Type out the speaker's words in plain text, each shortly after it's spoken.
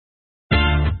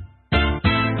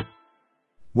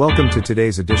Welcome to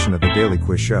today's edition of the Daily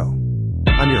Quiz Show.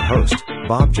 I'm your host,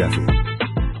 Bob Jeffy.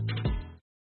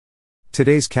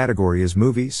 Today's category is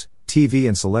movies, TV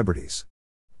and celebrities.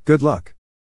 Good luck.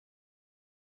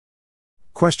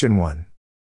 Question 1.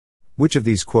 Which of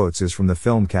these quotes is from the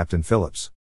film Captain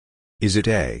Phillips? Is it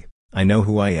A, I know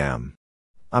who I am?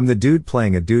 I'm the dude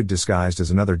playing a dude disguised as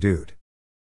another dude.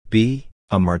 B,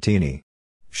 a martini?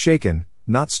 Shaken,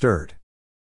 not stirred.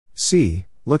 C,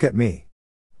 look at me.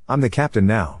 I'm the captain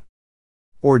now.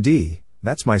 Or D,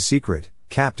 that's my secret,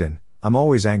 Captain, I'm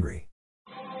always angry.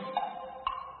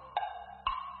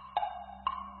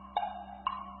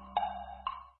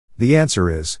 The answer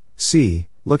is C,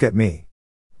 look at me.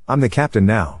 I'm the captain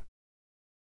now.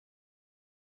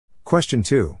 Question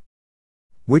 2.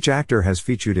 Which actor has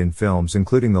featured in films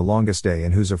including The Longest Day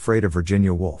and Who's Afraid of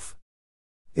Virginia Woolf?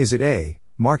 Is it A,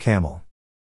 Mark Hamill?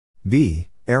 B,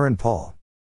 Aaron Paul?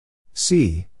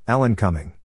 C, Alan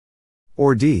Cumming?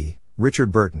 Or D,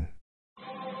 Richard Burton?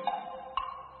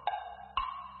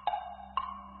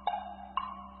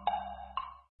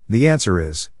 The answer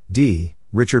is D,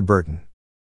 Richard Burton.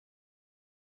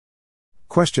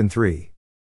 Question 3.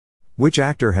 Which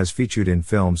actor has featured in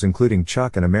films including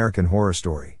Chuck and American Horror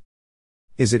Story?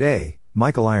 Is it A,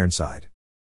 Michael Ironside?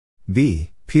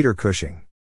 B, Peter Cushing?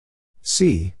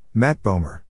 C, Matt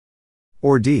Bomer?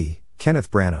 Or D, Kenneth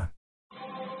Branagh?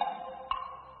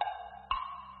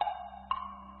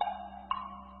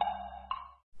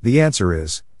 The answer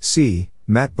is C,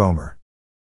 Matt Bomer.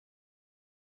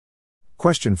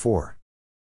 Question 4.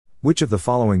 Which of the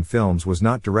following films was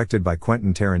not directed by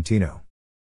Quentin Tarantino?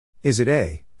 Is it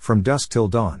A, From Dusk Till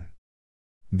Dawn?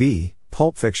 B,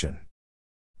 Pulp Fiction?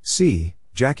 C,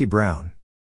 Jackie Brown?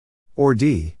 Or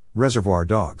D, Reservoir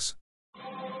Dogs?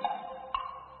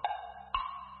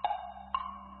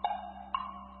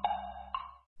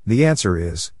 The answer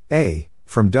is A,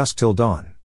 From Dusk Till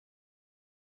Dawn.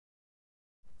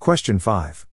 Question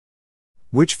 5.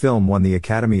 Which film won the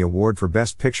Academy Award for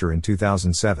Best Picture in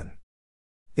 2007?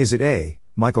 Is it A,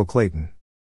 Michael Clayton?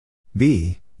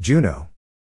 B, Juno?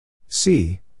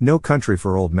 C, No Country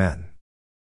for Old Men?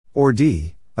 Or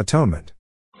D, Atonement?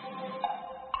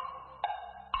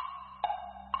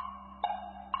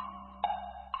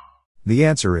 The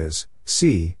answer is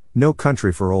C, No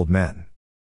Country for Old Men.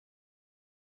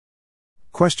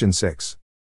 Question 6.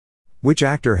 Which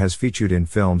actor has featured in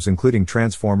films including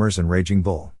Transformers and Raging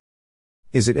Bull?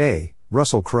 Is it A,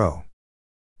 Russell Crowe?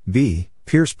 B,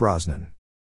 Pierce Brosnan?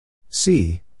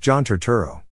 C, John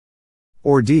Turturro?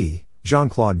 Or D,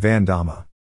 Jean-Claude Van Damme?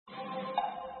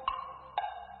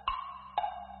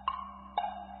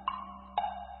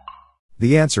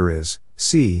 The answer is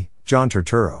C, John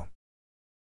Turturro.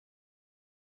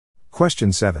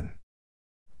 Question 7.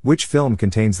 Which film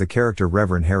contains the character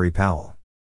Reverend Harry Powell?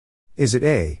 Is it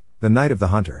A, The Night of the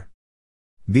Hunter?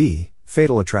 B,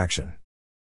 Fatal Attraction?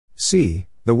 C,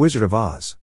 The Wizard of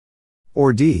Oz?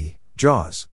 Or D,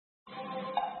 Jaws?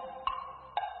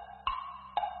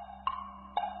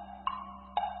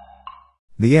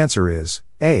 The answer is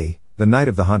A, The Night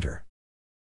of the Hunter.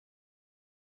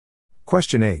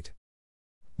 Question 8.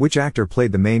 Which actor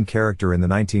played the main character in the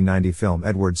 1990 film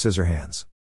Edward Scissorhands?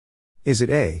 Is it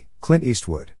A, Clint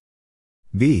Eastwood?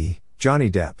 B,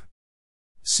 Johnny Depp?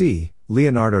 C,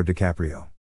 Leonardo DiCaprio?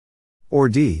 Or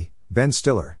D, Ben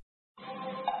Stiller?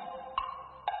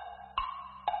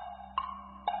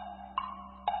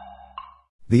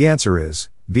 The answer is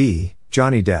B,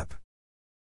 Johnny Depp.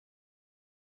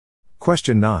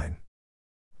 Question 9.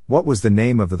 What was the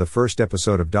name of the first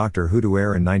episode of Doctor Who to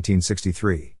air in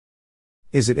 1963?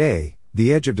 Is it A,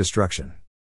 The Edge of Destruction?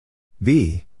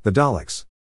 B, The Daleks?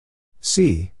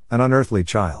 C, An Unearthly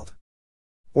Child?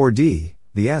 Or D,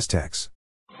 The Aztecs?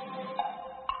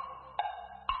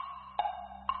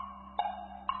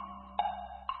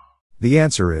 The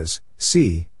answer is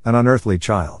C, An Unearthly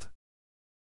Child.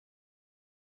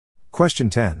 Question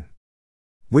 10.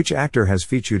 Which actor has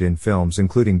featured in films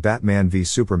including Batman v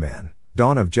Superman,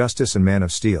 Dawn of Justice and Man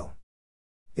of Steel?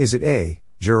 Is it A,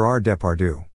 Gerard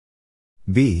Depardieu?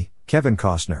 B, Kevin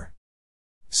Costner?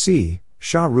 C,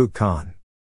 Shah Rukh Khan?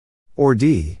 Or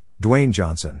D, Dwayne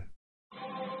Johnson?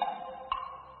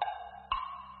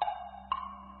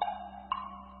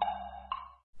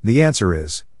 The answer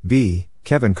is B,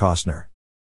 Kevin Costner.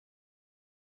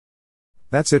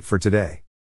 That's it for today.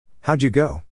 How'd you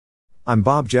go? I'm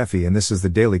Bob Jeffy and this is the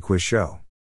Daily Quiz Show.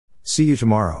 See you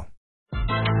tomorrow.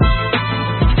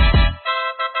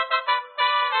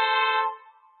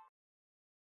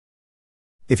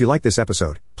 If you like this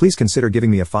episode, please consider giving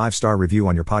me a 5-star review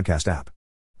on your podcast app.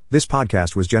 This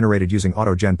podcast was generated using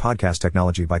AutoGen podcast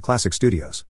technology by Classic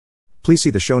Studios. Please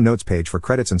see the show notes page for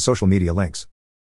credits and social media links.